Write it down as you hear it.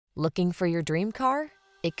Looking for your dream car?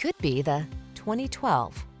 It could be the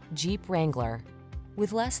 2012 Jeep Wrangler.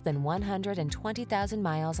 With less than 120,000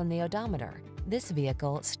 miles on the odometer, this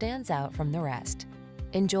vehicle stands out from the rest.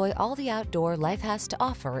 Enjoy all the outdoor life has to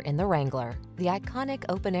offer in the Wrangler, the iconic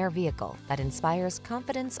open-air vehicle that inspires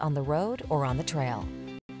confidence on the road or on the trail.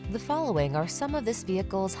 The following are some of this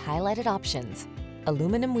vehicle's highlighted options: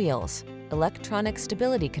 aluminum wheels, electronic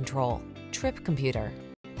stability control, trip computer,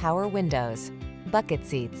 power windows, bucket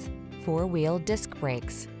seats, four-wheel disc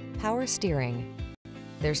brakes, power steering.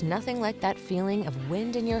 There's nothing like that feeling of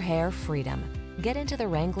wind in your hair freedom. Get into the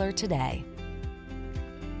Wrangler today.